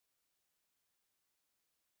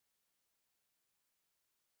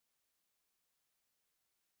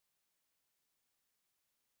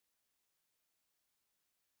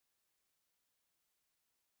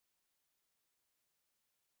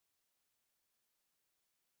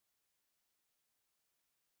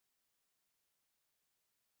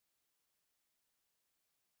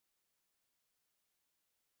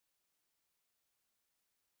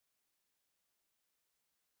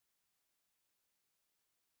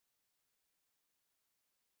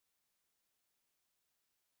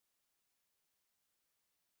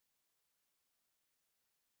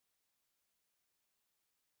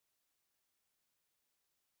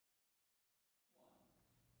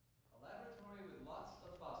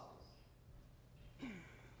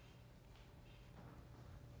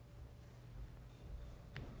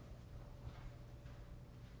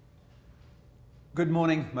Good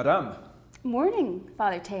morning, madame. Morning,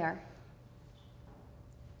 Father Teilhard.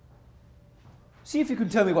 See if you can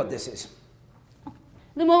tell me what this is.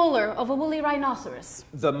 The molar of a woolly rhinoceros.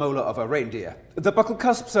 The molar of a reindeer. The buccal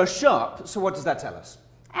cusps are sharp, so what does that tell us?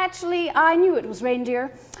 Actually, I knew it was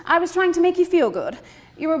reindeer. I was trying to make you feel good.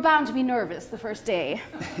 You were bound to be nervous the first day.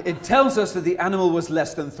 It tells us that the animal was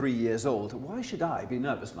less than 3 years old. Why should I be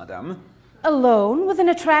nervous, madame? Alone with an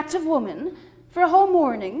attractive woman for a whole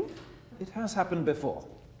morning? It has happened before.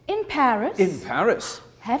 In Paris? In Paris?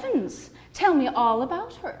 Heavens, tell me all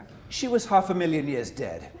about her. She was 500,000 years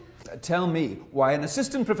dead. Tell me why an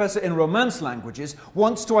assistant professor in Romance languages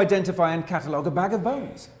wants to identify and catalogue a bag of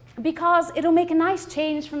bones. Because it'll make a nice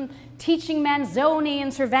change from teaching Manzoni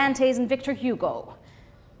and Cervantes and Victor Hugo.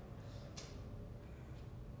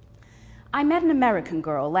 I met an American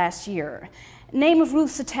girl last year, name of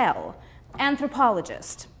Ruth Sattel,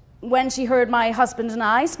 anthropologist. When she heard my husband and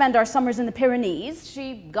I spend our summers in the Pyrenees,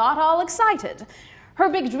 she got all excited. Her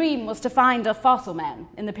big dream was to find a fossil man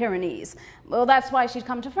in the Pyrenees. Well, that's why she'd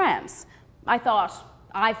come to France. I thought,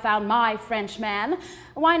 I found my French man,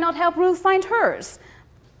 why not help Ruth find hers?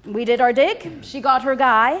 We did our dig, she got her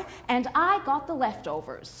guy, and I got the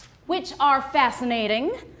leftovers, which are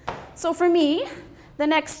fascinating. So for me, the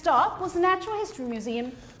next stop was the Natural History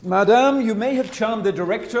Museum. Madame, you may have charmed the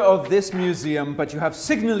director of this museum, but you have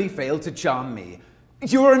signally failed to charm me.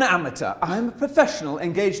 You are an amateur. I am a professional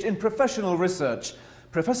engaged in professional research.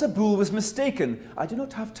 Professor Boole was mistaken. I do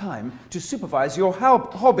not have time to supervise your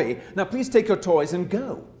hobby. Now please take your toys and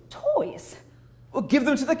go. Toys? Well, give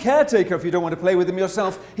them to the caretaker if you don't want to play with them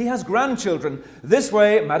yourself. He has grandchildren. This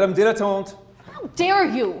way, Madame Dilettante. How dare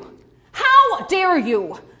you? How dare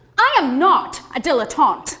you? I am not a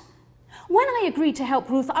dilettante. When I agreed to help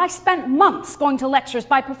Ruth, I spent months going to lectures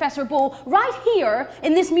by Professor Boole right here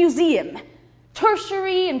in this museum.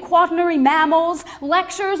 Tertiary and quaternary mammals,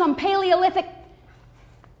 lectures on Paleolithic.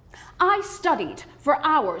 I studied for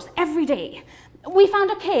hours every day. We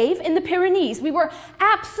found a cave in the Pyrenees. We were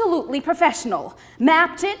absolutely professional.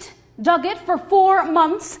 Mapped it, dug it for 4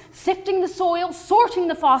 months, sifting the soil, sorting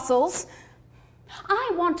the fossils.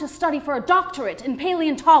 I want to study for a doctorate in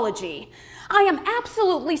paleontology. I am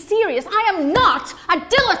absolutely serious. I am not a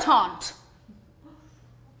dilettante.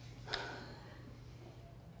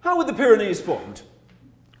 How were the Pyrenees formed?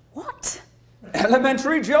 What?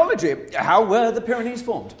 Elementary geology. How were the Pyrenees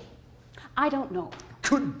formed? I don't know.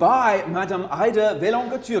 Goodbye, Madame Ida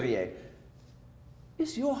Vaillant-Couturier.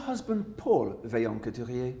 Is your husband Paul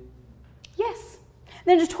Vaillant-Couturier? Yes.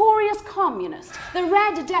 The notorious communist, the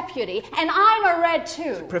Red Deputy, and I'm a Red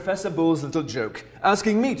too. Professor Boole's little joke,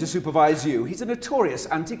 asking me to supervise you. He's a notorious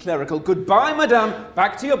anti-clerical. Goodbye, Madame.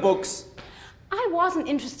 Back to your books. I wasn't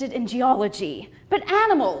interested in geology, but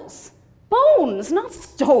animals. Bones, not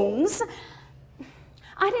stones.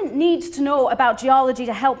 I didn't need to know about geology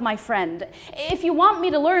to help my friend. If you want me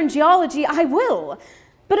to learn geology, I will.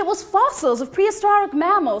 But it was fossils of prehistoric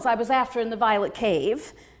mammals I was after in the Violet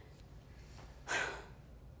Cave.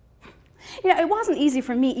 It wasn't easy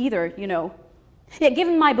for me either, Yet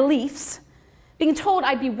given my beliefs, being told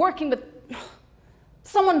I'd be working with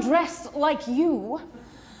someone dressed like you.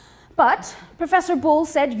 But Professor Boole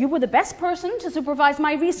said you were the best person to supervise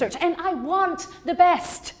my research, and I want the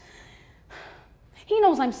best. He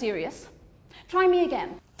knows I'm serious. Try me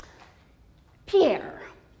again. Pierre.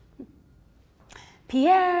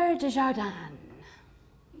 Pierre de Chardin.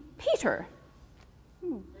 Peter.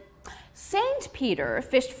 Saint Peter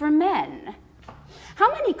fished for men.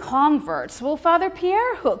 How many converts will Father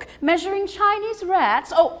Pierre hook, measuring Chinese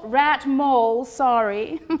rats? Oh, rat moles,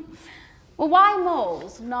 sorry. Well, why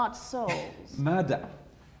moles, not souls? Madame,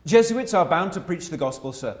 Jesuits are bound to preach the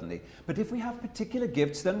gospel, certainly. But if we have particular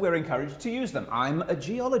gifts, then we're encouraged to use them. I'm a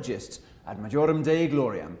geologist, ad majorem Dei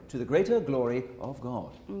gloriam, to the greater glory of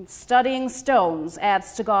God. Studying stones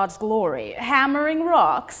adds to God's glory. Hammering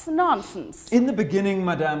rocks, nonsense. In the beginning,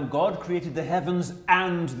 Madame, God created the heavens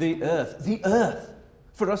and the earth,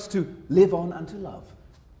 for us to live on and to love.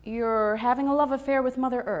 You're having a love affair with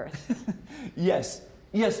Mother Earth. Yes,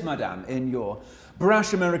 Madame, in your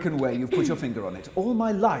brash American way, you've put your finger on it. All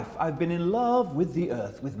my life, I've been in love with the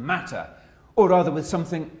earth, with matter, or rather with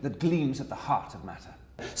something that gleams at the heart of matter.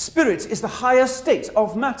 Spirit is the higher state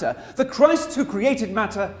of matter. The Christ who created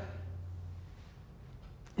matter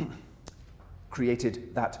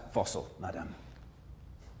created that fossil, Madame.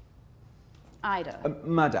 Ida.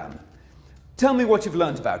 Madame, tell me what you've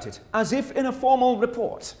learned about it, as if in a formal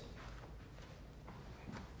report.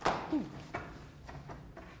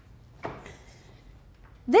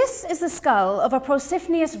 This is the skull of a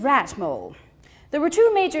Procipneus rat mole. There were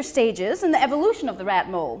 2 major stages in the evolution of the rat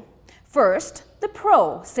mole. First, the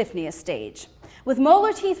pro-Siphoneus stage, with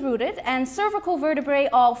molar teeth rooted and cervical vertebrae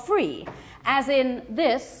all free, as in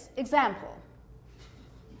this example.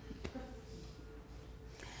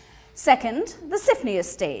 Second, the Siphoneus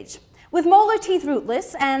stage, with molar teeth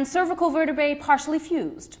rootless and cervical vertebrae partially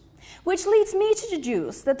fused, which leads me to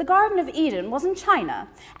deduce that the Garden of Eden was in China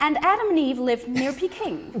and Adam and Eve lived near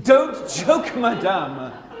Peking. Don't joke,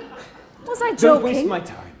 madame. Was I joking? Don't waste my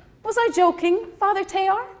time. Was I joking, Father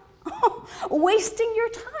Teilhard? Wasting your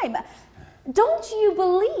time. Don't you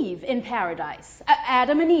believe in paradise?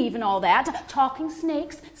 Adam and Eve and all that, talking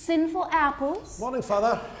snakes, sinful apples? Morning,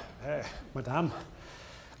 Father. Madame.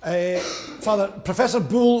 Father, Professor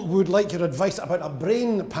Bull would like your advice about a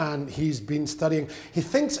brain pan he's been studying. He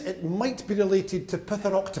thinks it might be related to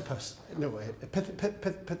Pithecanthropus. No,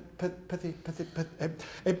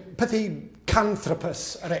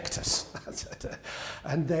 Pithecanthropus erectus. That's it.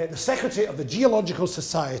 And the Secretary of the Geological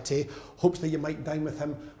Society hopes that you might dine with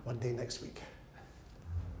him one day next week.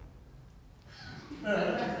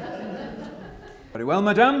 Very well,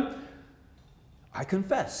 madame. I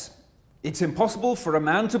confess. It's impossible for a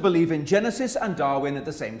man to believe in Genesis and Darwin at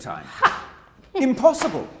the same time.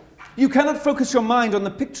 Impossible. You cannot focus your mind on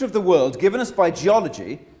the picture of the world given us by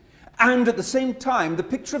geology and at the same time the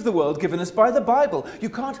picture of the world given us by the Bible.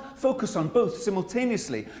 You can't focus on both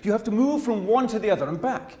simultaneously. You have to move from one to the other and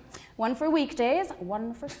back. One for weekdays,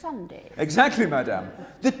 one for Sundays. Exactly, madame.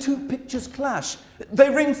 The two pictures clash.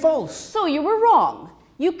 They ring false. So you were wrong.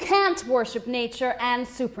 You can't worship nature and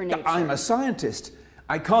supernature. I'm a scientist.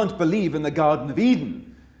 I can't believe in the Garden of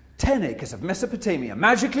Eden. 10 acres of Mesopotamia,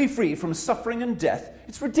 magically free from suffering and death.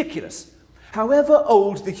 It's ridiculous. However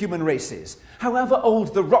old the human race is, however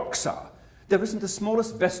old the rocks are, there isn't the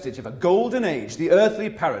smallest vestige of a golden age, the earthly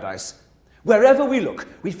paradise. Wherever we look,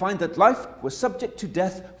 we find that life was subject to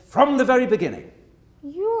death from the very beginning.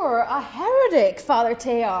 You're a heretic, Father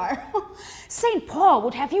Teilhard. St. Paul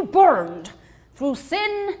would have you burned. Through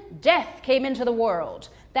sin, death came into the world.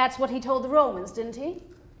 That's what he told the Romans, didn't he?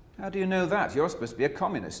 How do you know that? You're supposed to be a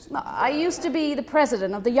communist. I used to be the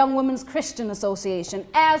president of the Young Women's Christian Association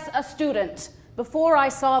as a student, before I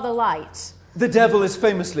saw the light. The devil is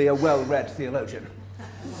famously a well-read theologian.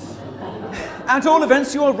 At all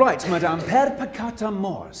events, you are right, madame. Per peccata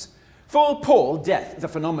mors. For Paul, death, the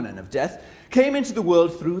phenomenon of death, came into the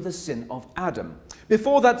world through the sin of Adam.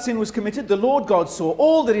 Before that sin was committed, the Lord God saw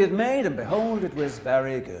all that he had made, and behold, it was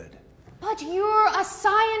very good. But you're a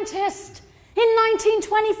scientist in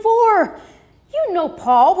 1924. You know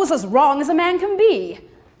Paul was as wrong as a man can be.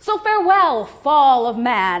 So farewell, fall of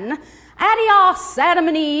man. Adios, Adam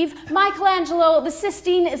and Eve. Michelangelo, the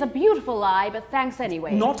Sistine is a beautiful lie, but thanks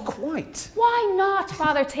anyway. Not quite. Why not,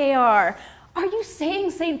 Father Teilhard? Are you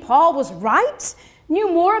saying St. Paul was right?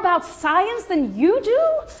 Knew more about science than you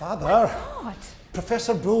do? Father. What?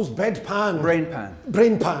 Professor Bull's bedpan. Brain pan.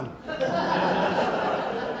 Brain pan.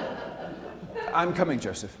 I'm coming,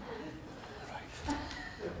 Joseph. Right.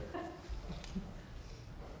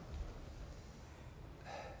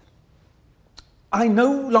 I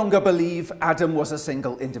no longer believe Adam was a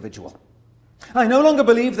single individual. I no longer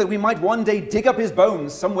believe that we might one day dig up his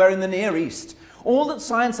bones somewhere in the Near East. All that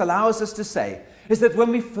science allows us to say is that when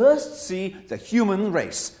we first see the human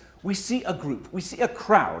race, we see a group, we see a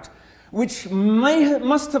crowd, which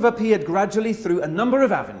must have appeared gradually through a number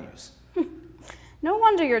of avenues. No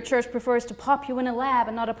wonder your church prefers to pop you in a lab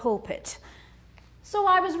and not a pulpit. So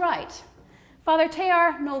I was right. Father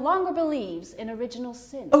Teilhard no longer believes in original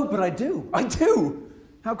sin. Oh, but I do. I do.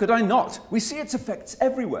 How could I not? We see its effects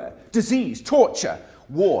everywhere. Disease, torture,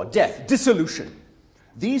 war, death, dissolution.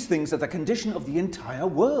 These things are the condition of the entire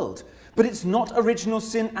world. But it's not original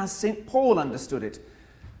sin as St. Paul understood it.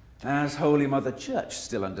 As Holy Mother Church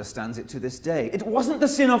still understands it to this day. It wasn't the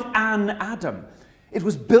sin of an Adam. It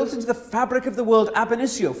was built into the fabric of the world ab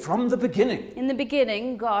initio, from the beginning. In the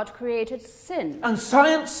beginning, God created sin. And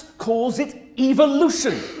science calls it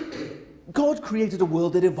evolution. God created a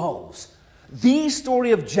world that evolves. The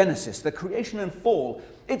story of Genesis, the creation and fall,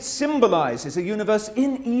 it symbolizes a universe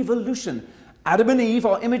in evolution. Adam and Eve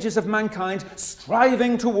are images of mankind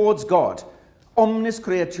striving towards God. Omnis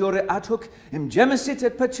creatura ad hoc ingemissit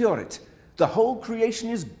et patiorit. The whole creation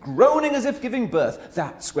is groaning as if giving birth.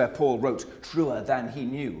 That's where Paul wrote, truer than he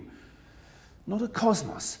knew. Not a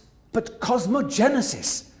cosmos, but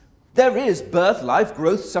cosmogenesis. There is birth, life,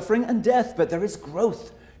 growth, suffering, and death, but there is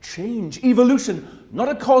growth, change, evolution. Not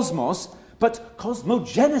a cosmos, but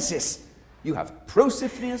cosmogenesis. You have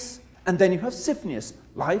prosiphoneus, and then you have siphoneus.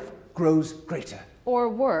 Life grows greater. Or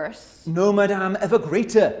worse. No, madame, ever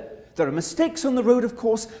greater. There are mistakes on the road, of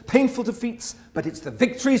course, painful defeats, but it's the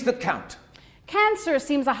victories that count. Cancer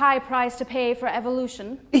seems a high price to pay for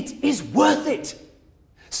evolution. It is worth it!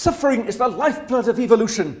 Suffering is the lifeblood of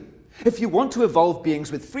evolution. If you want to evolve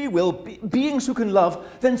beings with free will, beings who can love,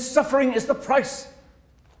 then suffering is the price.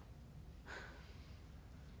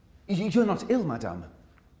 You're not ill, madame?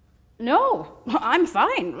 No, I'm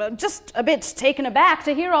fine. Just a bit taken aback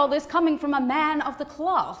to hear all this coming from a man of the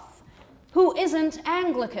cloth who isn't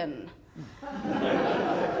Anglican.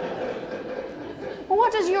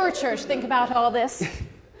 What does your church think about all this?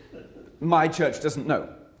 My church doesn't know.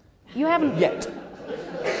 You haven't... Yet.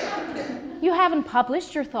 You haven't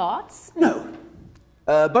published your thoughts? No.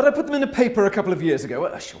 But I put them in a paper a couple of years ago,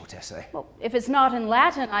 a short essay. Well, if it's not in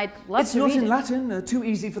Latin, I'd love to read it. It's not in Latin, too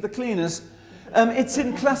easy for the cleaners. It's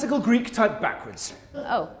in classical Greek typed backwards.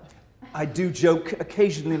 Oh. I do joke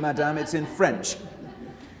occasionally, madame, it's in French.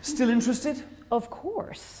 Still interested? Of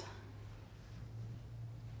course.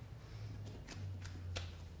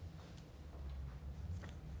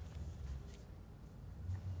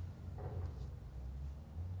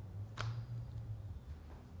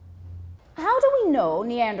 How do we know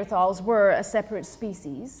Neanderthals were a separate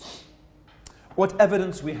species? What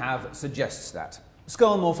evidence we have suggests that.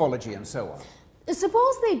 Skull morphology and so on.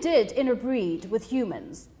 Suppose they did interbreed with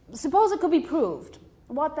humans. Suppose it could be proved.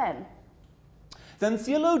 What then? Then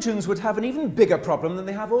theologians would have an even bigger problem than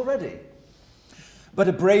they have already. But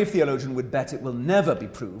a brave theologian would bet it will never be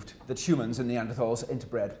proved that humans and Neanderthals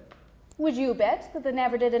interbred. Would you bet that they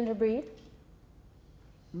never did interbreed?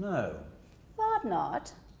 No. Thought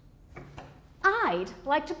not. I'd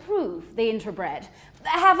like to prove they interbred.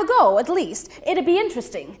 Have a go, at least. It'd be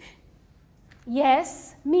interesting.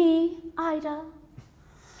 Yes, me, Ida.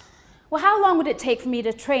 Well, how long would it take for me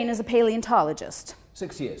to train as a paleontologist?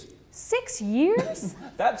 6 years. 6 years?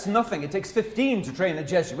 That's nothing. It takes 15 to train a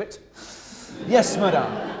Jesuit. Yes,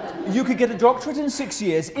 madame. You could get a doctorate in 6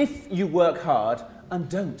 years if you work hard and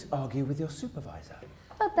don't argue with your supervisor.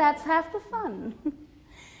 But that's half the fun.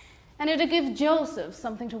 And it'd give Joseph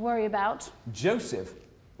something to worry about. Joseph?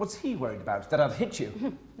 What's he worried about? That I'll hit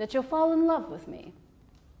you? That you'll fall in love with me.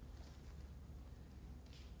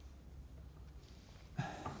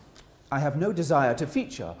 I have no desire to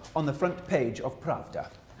feature on the front page of Pravda.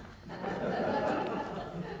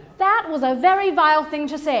 That was a very vile thing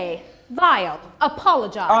to say. Vile.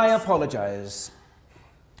 Apologize. I apologize.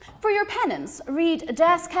 For your penance, read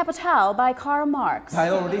Das Kapital by Karl Marx. I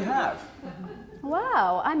already have.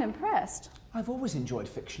 Wow, I'm impressed. I've always enjoyed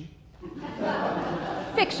fiction.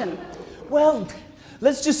 Fiction. Well,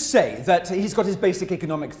 let's just say that he's got his basic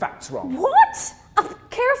economic facts wrong. What?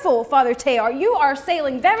 Careful, Father Teilhard. You are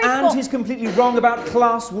sailing very close. And he's completely wrong about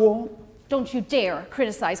class war. Don't you dare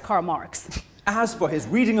criticize Karl Marx. As for his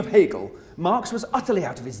reading of Hegel, Marx was utterly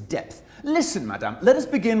out of his depth. Listen, madame, let us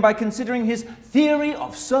begin by considering his theory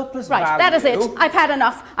of surplus value. Right, that is it. I've had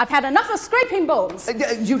enough. I've had enough of scraping bones.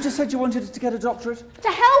 You just said you wanted to get a doctorate? To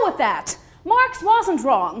hell with that. Marx wasn't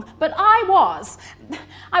wrong, but I was.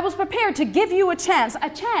 I was prepared to give you a chance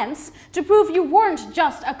to prove you weren't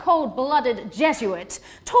just a cold-blooded Jesuit,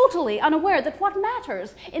 totally unaware that what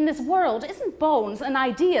matters in this world isn't bones and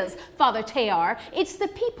ideas, Father Teilhard, it's the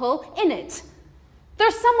people in it.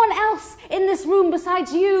 There's someone else in this room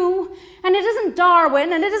besides you, and it isn't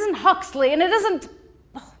Darwin, and it isn't Huxley, and it isn't...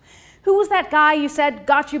 Who was that guy you said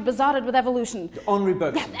got you besotted with evolution? Henri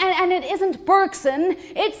Bergson. Yeah, and it isn't Bergson,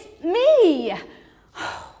 it's me!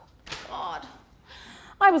 Oh, God.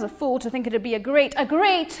 I was a fool to think it'd be a great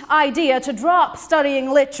idea to drop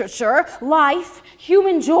studying literature, life,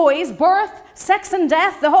 human joys, birth, sex and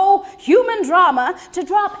death, the whole human drama, to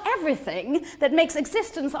drop everything that makes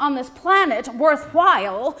existence on this planet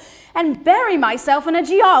worthwhile and bury myself in a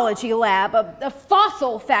geology lab, a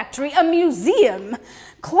fossil factory, a museum,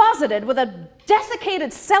 closeted with a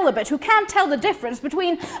desiccated celibate who can't tell the difference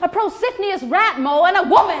between a Procyphnius rat mole and a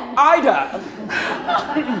woman. Ida!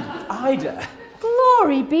 Ida.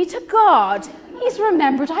 Glory be to God. He's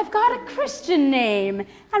remembered I've got a Christian name.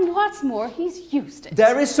 And what's more, he's used it.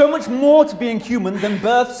 There is so much more to being human than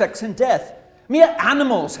birth, sex, and death. Mere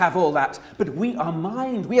animals have all that, but we are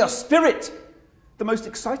mind, we are spirit. The most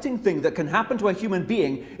exciting thing that can happen to a human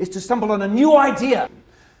being is to stumble on a new idea.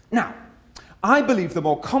 Now, I believe the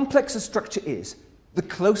more complex a structure is, the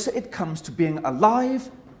closer it comes to being alive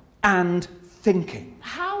and thinking.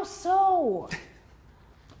 How so?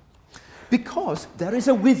 Because there is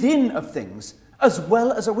a within of things, as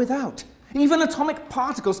well as a without. Even atomic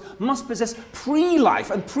particles must possess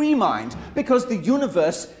pre-life and pre-mind, because the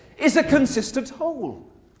universe is a consistent whole.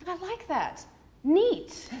 I like that.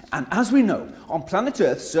 Neat. And as we know, on planet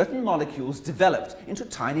Earth, certain molecules developed into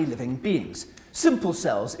tiny living beings. Simple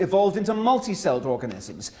cells evolved into multi-celled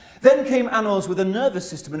organisms. Then came animals with a nervous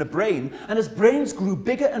system and a brain, and as brains grew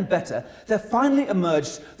bigger and better, there finally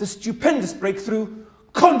emerged the stupendous breakthrough,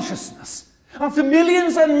 consciousness. After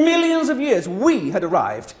millions and millions of years, we had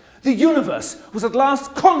arrived. The universe was at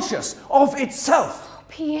last conscious of itself. Oh,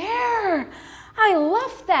 Pierre, I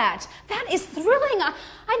love that. That is thrilling.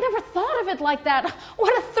 I never thought of it like that.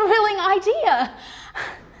 What a thrilling idea.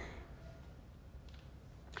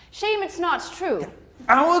 Shame it's not true.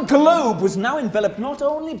 Our globe was now enveloped not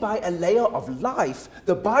only by a layer of life,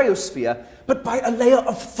 the biosphere, but by a layer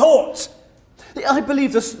of thought. I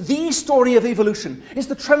believe the story of evolution is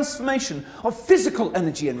the transformation of physical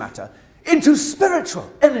energy and matter into spiritual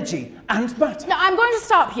energy and matter. No, I'm going to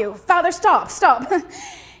stop you. Father, stop.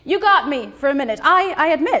 You got me for a minute, I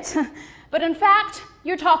admit. But in fact,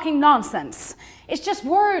 you're talking nonsense. It's just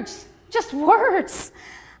words.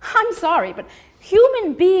 I'm sorry, but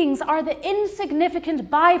human beings are the insignificant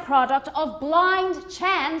byproduct of blind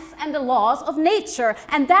chance and the laws of nature,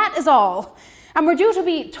 and that is all. And we're due to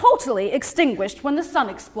be totally extinguished when the sun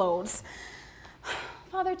explodes.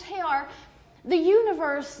 Father Teilhard, the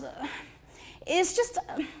universe is just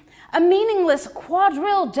a meaningless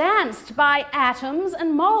quadrille danced by atoms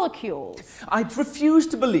and molecules. I'd refuse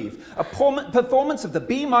to believe a performance of the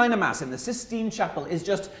B minor Mass in the Sistine Chapel is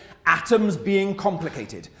just atoms being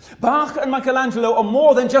complicated. Bach and Michelangelo are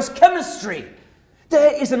more than just chemistry.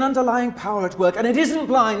 There is an underlying power at work, and it isn't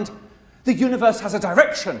blind. The universe has a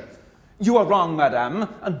direction. You are wrong, madame,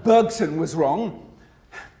 and Bergson was wrong.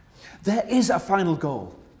 There is a final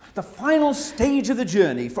goal, the final stage of the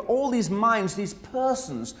journey for all these minds, these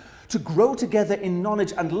persons, to grow together in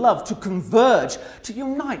knowledge and love, to converge, to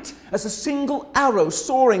unite as a single arrow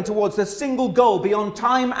soaring towards the single goal beyond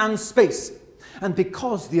time and space. And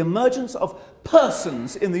because the emergence of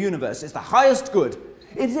persons in the universe is the highest good,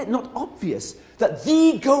 is it not obvious that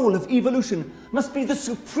the goal of evolution must be the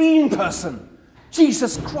supreme person,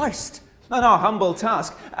 Jesus Christ? And our humble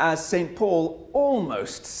task, as St. Paul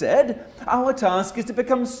almost said, our task is to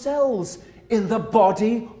become cells in the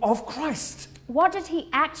body of Christ. What did he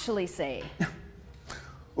actually say?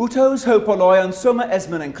 Utos hopoloi an summa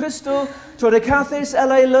esmen en Christo, trodecathes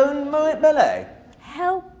eleilon mele.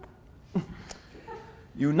 Help.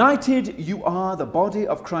 United, you are the body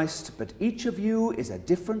of Christ, but each of you is a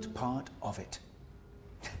different part of it.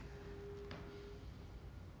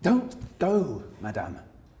 Don't go, madame.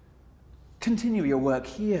 Continue your work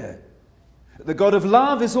here. The God of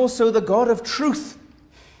love is also the God of truth.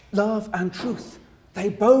 Love and truth, they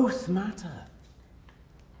both matter.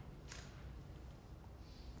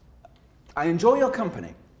 I enjoy your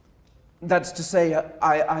company. That's to say,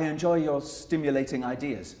 I enjoy your stimulating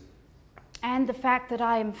ideas. And the fact that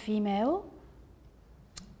I am female?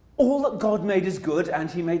 All that God made is good, and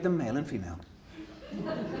he made them male and female.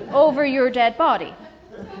 Over your dead body.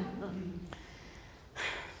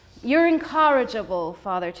 You're incorrigible,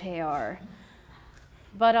 Father Teilhard,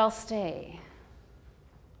 but I'll stay.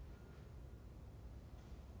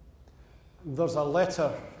 There's a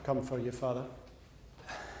letter come for you, Father.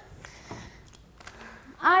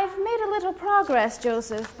 I've made a little progress,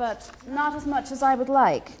 Joseph, but not as much as I would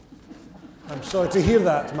like. I'm sorry to hear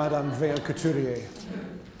that, Madame Vaillant-Couturier.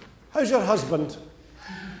 How's your husband?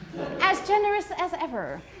 As generous as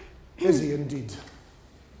ever. Is he indeed?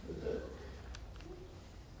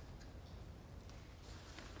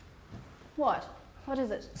 What? What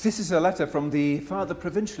is it? This is a letter from the Father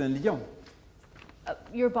Provincial in Lyon.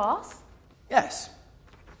 Your boss? Yes.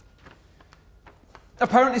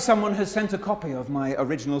 Apparently someone has sent a copy of my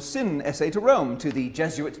original sin essay to Rome to the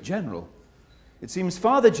Jesuit General. It seems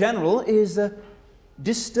Father General is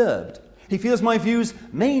disturbed. He feels my views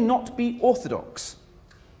may not be orthodox.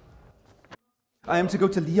 I am to go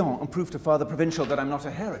to Lyon and prove to Father Provincial that I'm not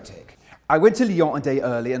a heretic. I went to Lyon a day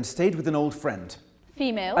early and stayed with an old friend.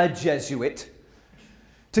 Female? A Jesuit.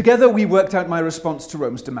 Together we worked out my response to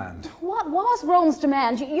Rome's demand. What was Rome's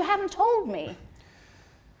demand? You haven't told me.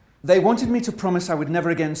 They wanted me to promise I would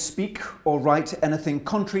never again speak or write anything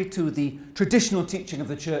contrary to the traditional teaching of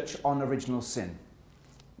the Church on original sin.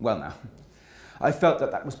 Well now, I felt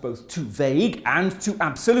that that was both too vague and too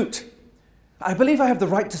absolute. I believe I have the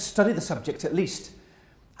right to study the subject at least.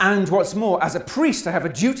 And what's more, as a priest, I have a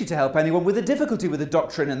duty to help anyone with a difficulty with the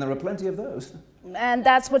doctrine, and there are plenty of those. And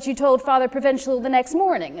that's what you told Father Provincial the next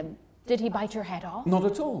morning. Did he bite your head off? Not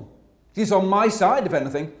at all. He's on my side, if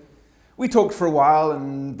anything. We talked for a while,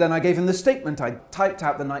 and then I gave him the statement I'd typed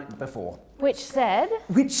out the night before. Which said?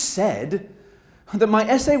 Which said that my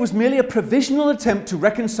essay was merely a provisional attempt to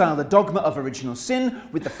reconcile the dogma of original sin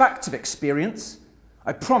with the facts of experience,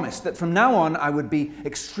 I promised that from now on I would be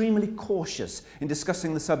extremely cautious in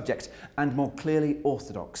discussing the subject and more clearly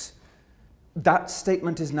orthodox. That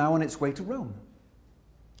statement is now on its way to Rome.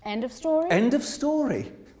 End of story? End of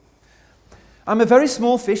story. I'm a very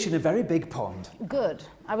small fish in a very big pond. Good.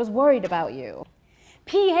 I was worried about you.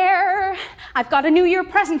 Pierre, I've got a New Year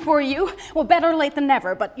present for you. Well, better late than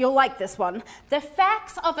never, but you'll like this one. The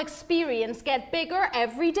facts of experience get bigger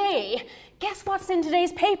every day. Guess what's in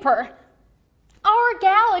today's paper? Our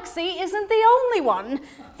galaxy isn't the only one.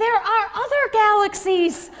 There are other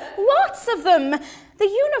galaxies. Lots of them. The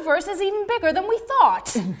universe is even bigger than we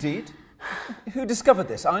thought. Indeed. Who discovered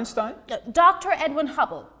this? Einstein? Dr. Edwin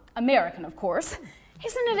Hubble. American, of course.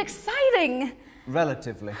 Isn't it exciting?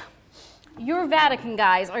 Relatively. Your Vatican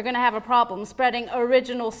guys are going to have a problem spreading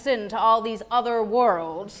original sin to all these other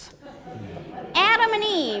worlds. Adam and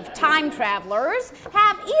Eve, time travelers,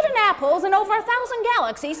 have eaten apples in over 1,000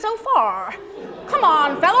 galaxies so far. Come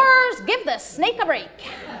on, fellers, give the snake a break.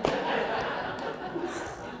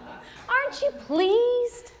 Aren't you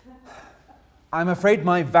pleased? I'm afraid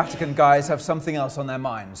my Vatican guys have something else on their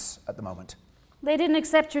minds at the moment. They didn't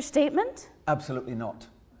accept your statement? Absolutely not.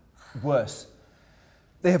 Worse.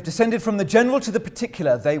 They have descended from the general to the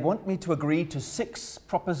particular. They want me to agree to 6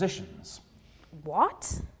 propositions.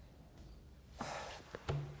 What?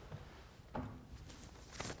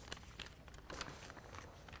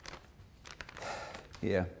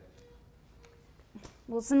 Here.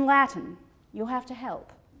 Well, it's in Latin. You'll have to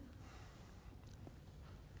help.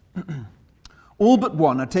 All but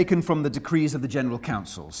one are taken from the decrees of the general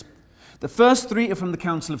councils. The first 3 are from the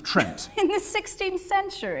Council of Trent. In the 16th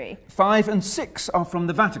century. 5 and 6 are from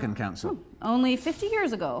the Vatican Council. Only 50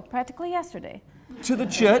 years ago, practically yesterday. To the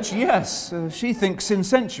Church, yes. She thinks in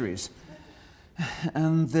centuries.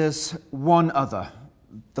 And there's one other,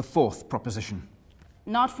 the 4th proposition.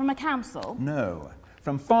 Not from a council? No.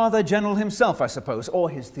 From Father General himself, I suppose,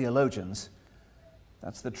 or his theologians.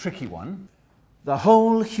 That's the tricky one. The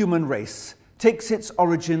whole human race takes its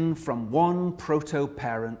origin from one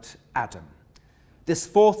proto-parent, Adam. This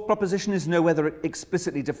 4th proposition is nowhere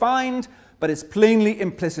explicitly defined, but it's plainly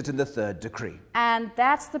implicit in the 3rd decree. And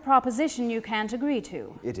that's the proposition you can't agree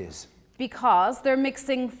to. It is. Because they're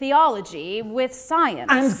mixing theology with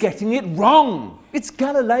science. And getting it wrong. It's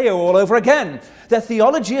Galileo all over again. Their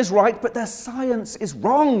theology is right, but their science is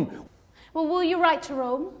wrong. Well, will you write to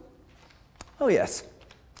Rome? Oh, yes.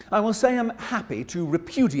 I will say I'm happy to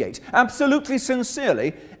repudiate, absolutely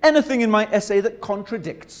sincerely, anything in my essay that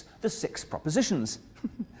contradicts the 6 propositions.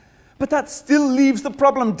 But that still leaves the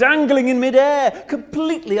problem dangling in midair,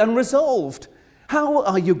 completely unresolved. How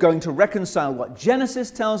are you going to reconcile what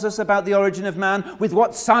Genesis tells us about the origin of man with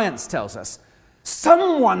what science tells us?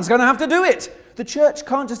 Someone's going to have to do it. The church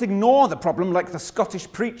can't just ignore the problem like the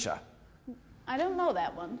Scottish preacher. I don't know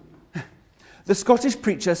that one. The Scottish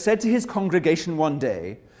preacher said to his congregation one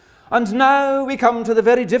day, "And now we come to the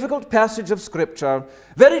very difficult passage of Scripture,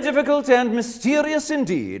 very difficult and mysterious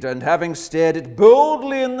indeed, and having stared it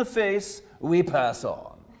boldly in the face, we pass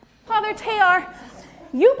on." Father Teilhard,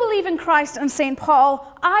 you believe in Christ and St.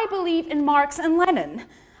 Paul. I believe in Marx and Lenin.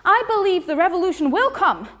 I believe the revolution will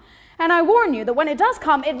come. And I warn you that when it does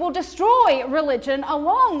come, it will destroy religion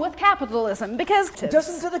along with capitalism, because...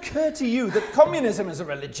 Doesn't it occur to you that communism is a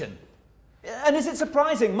religion? And is it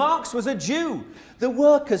surprising? Marx was a Jew. The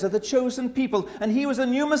workers are the chosen people, and he was a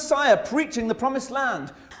new Messiah preaching the promised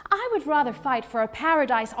land. I would rather fight for a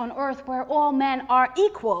paradise on earth where all men are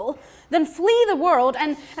equal than flee the world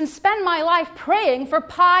and spend my life praying for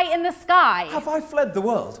pie in the sky. Have I fled the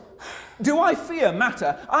world? Do I fear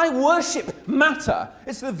matter? I worship matter.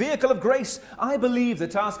 It's the vehicle of grace. I believe the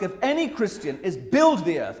task of any Christian is build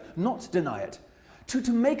the earth, not deny it.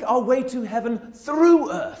 To make our way to heaven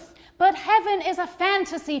through earth. But heaven is a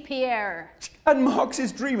fantasy, Pierre. And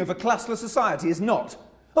Marx's dream of a classless society is not.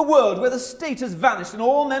 A world where the state has vanished and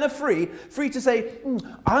all men are free to say,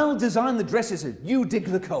 I'll design the dresses and you dig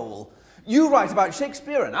the coal. You write about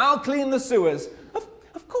Shakespeare and I'll clean the sewers.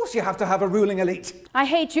 Of course you have to have a ruling elite. I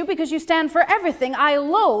hate you because you stand for everything I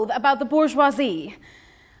loathe about the bourgeoisie.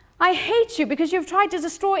 I hate you because you've tried to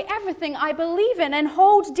destroy everything I believe in and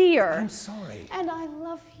hold dear. I'm sorry. And I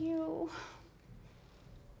love you.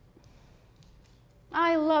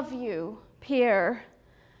 I love you, Pierre.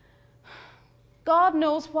 God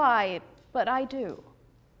knows why, but I do.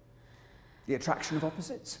 The attraction of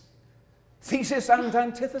opposites? Thesis and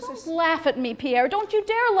antithesis? Don't laugh at me, Pierre. Don't you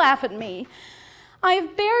dare laugh at me. I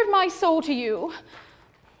have bared my soul to you.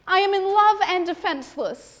 I am in love and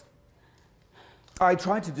defenseless. I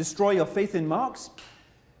tried to destroy your faith in Marx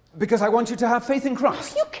because I want you to have faith in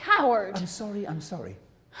Christ. You coward. I'm sorry.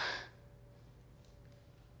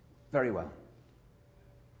 Very well.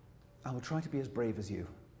 I will try to be as brave as you,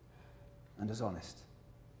 and as honest.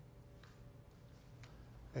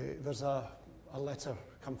 There's a letter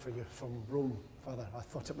come for you from Rome, Father. I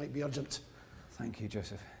thought it might be urgent. Thank you,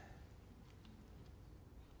 Joseph.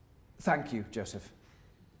 Thank you, Joseph.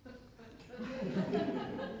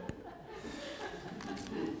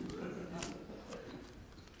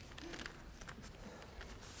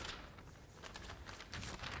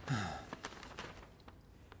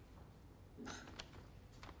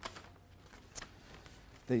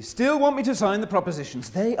 They still want me to sign the propositions.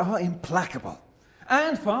 They are implacable.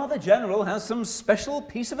 And Father General has some special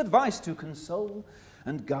piece of advice to console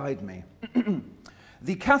and guide me.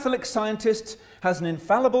 The Catholic scientist has an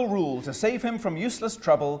infallible rule to save him from useless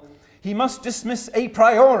trouble. He must dismiss a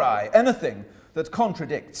priori anything that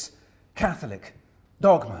contradicts Catholic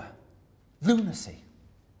dogma. Lunacy.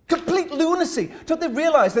 Complete lunacy. Don't they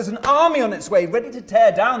realize there's an army on its way ready to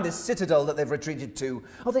tear down this citadel that they've retreated to?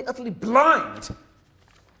 Are they utterly blind?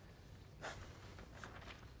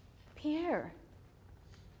 Pierre.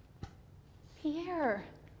 Pierre.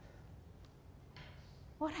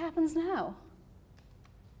 What happens now?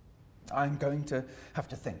 I'm going to have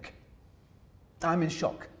to think. I'm in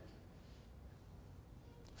shock.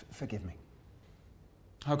 Forgive me.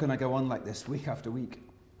 How can I go on like this week after week?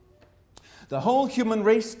 The whole human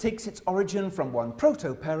race takes its origin from one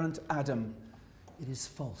proto-parent, Adam. It is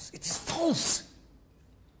false. It is false!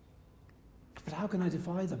 But how can I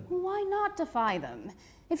defy them? Why not defy them?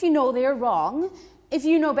 If you know they are wrong, if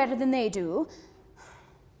you know better than they do.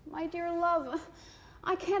 My dear love,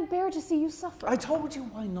 I can't bear to see you suffer. I told you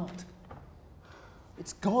why not.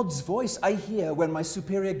 It's God's voice I hear when my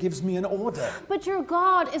superior gives me an order. But your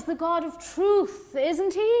God is the God of truth,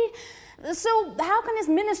 isn't he? So how can his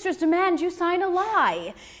ministers demand you sign a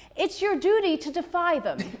lie? It's your duty to defy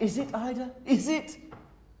them. Is it, Ida? Is it?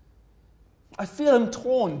 I feel I'm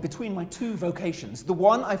torn between my two vocations, the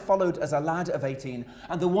one I followed as a lad of 18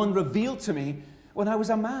 and the one revealed to me when I was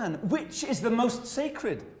a man. Which is the most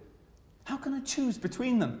sacred? How can I choose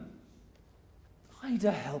between them?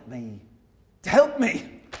 Ida, help me. Help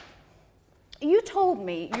me! You told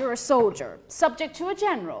me you're a soldier, subject to a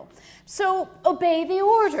general. So obey the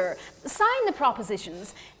order. Sign the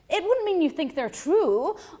propositions. It wouldn't mean you think they're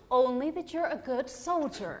true, only that you're a good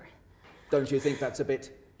soldier. Don't you think that's a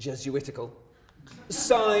bit Jesuitical?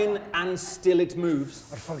 Sign and still it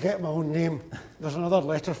moves. I forget my own name. There's another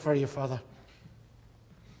letter for you, Father.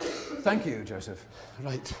 Thank you, Joseph.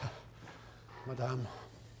 Right. Madame.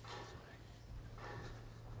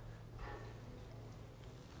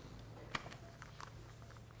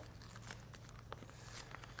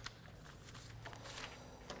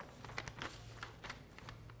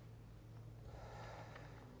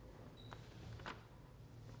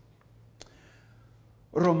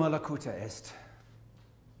 Roma lacuta est.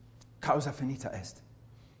 Causa finita est.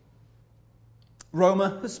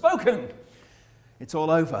 Roma has spoken. It's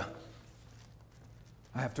all over.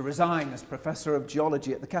 I have to resign as Professor of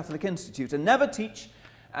Geology at the Catholic Institute and never teach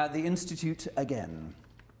at the Institute again.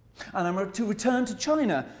 And I'm to return to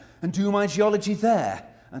China and do my geology there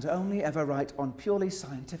and only ever write on purely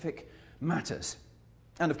scientific matters.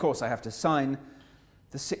 And of course I have to sign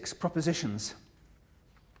the 6 propositions.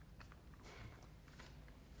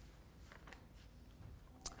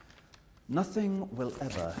 Nothing will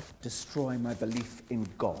ever destroy my belief in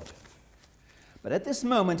God. But at this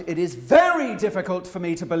moment, it is very difficult for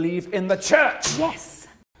me to believe in the church. Yes.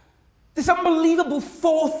 This unbelievable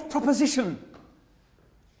 4th proposition.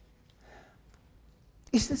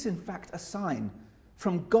 Is this in fact a sign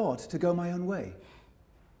from God to go my own way?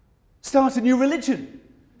 Start a new religion?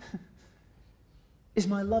 Is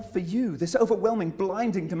my love for you, this overwhelming,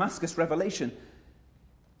 blinding Damascus revelation,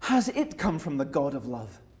 has it come from the God of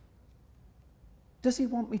love? Does he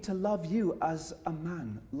want me to love you as a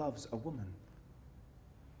man loves a woman?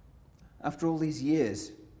 After all these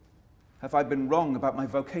years, have I been wrong about my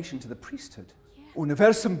vocation to the priesthood? Yes.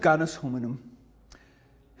 Universum ganus hominum,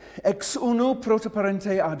 ex uno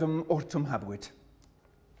protoparente Adam ortum habuit.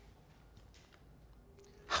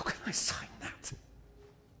 How can I sign that?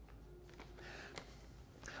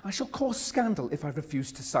 I shall cause scandal if I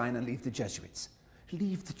refuse to sign and leave the Jesuits,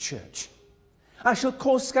 leave the church. I shall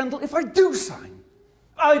cause scandal if I do sign.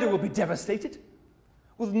 Ida will be devastated.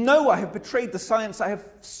 Will know I have betrayed the science I have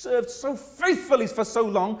served so faithfully for so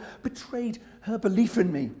long, betrayed her belief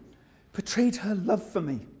in me, betrayed her love for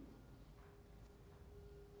me.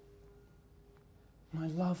 My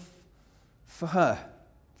love for her,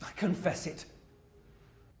 I confess it.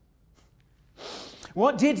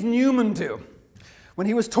 What did Newman do when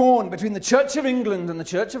he was torn between the Church of England and the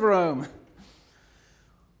Church of Rome?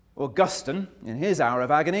 Augustine, in his hour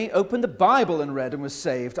of agony, opened the Bible and read and was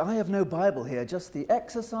saved. I have no Bible here, just the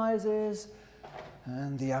exercises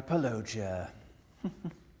and the apologia.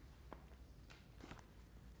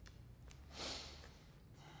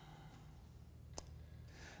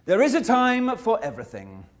 There is a time for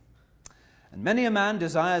everything, and many a man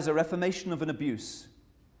desires a reformation of an abuse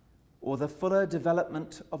or the fuller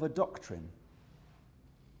development of a doctrine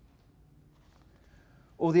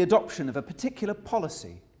or the adoption of a particular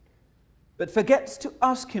policy, but forgets to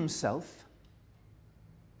ask himself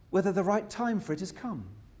whether the right time for it has come.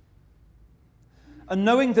 And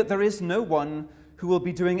knowing that there is no one who will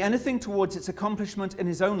be doing anything towards its accomplishment in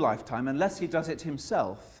his own lifetime unless he does it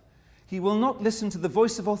himself, he will not listen to the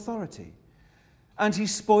voice of authority, and he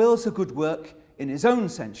spoils a good work in his own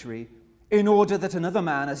century in order that another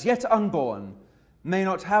man, as yet unborn, may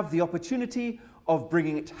not have the opportunity of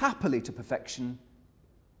bringing it happily to perfection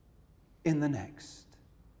in the next.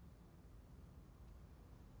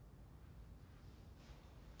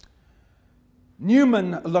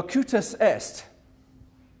 Numen locutus est,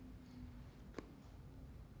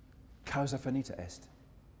 causa finita est.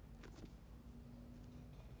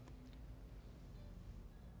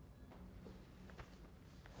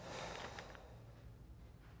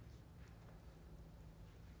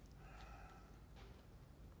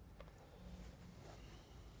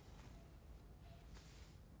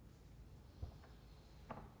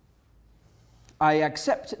 I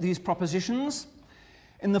accept these propositions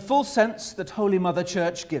in the full sense that Holy Mother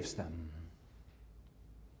Church gives them.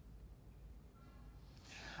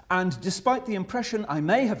 And despite the impression I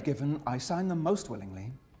may have given, I sign them most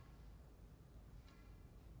willingly,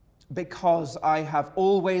 because I have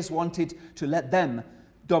always wanted to let them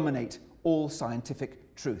dominate all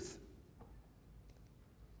scientific truth.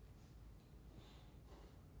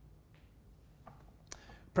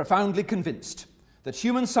 Profoundly convinced that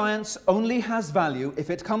human science only has value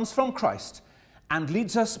if it comes from Christ and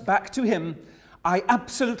leads us back to him, I'm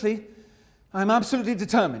absolutely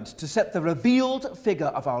determined to set the revealed figure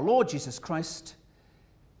of our Lord Jesus Christ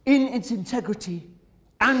in its integrity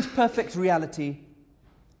and perfect reality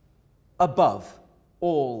above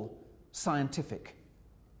all scientific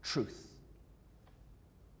truth.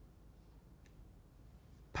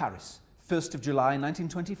 Paris, 1st of July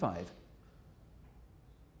 1925.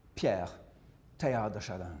 Pierre Teilhard de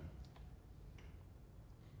Chardin.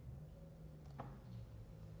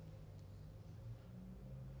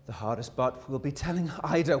 The hardest part will be telling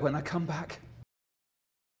Ida when I come back.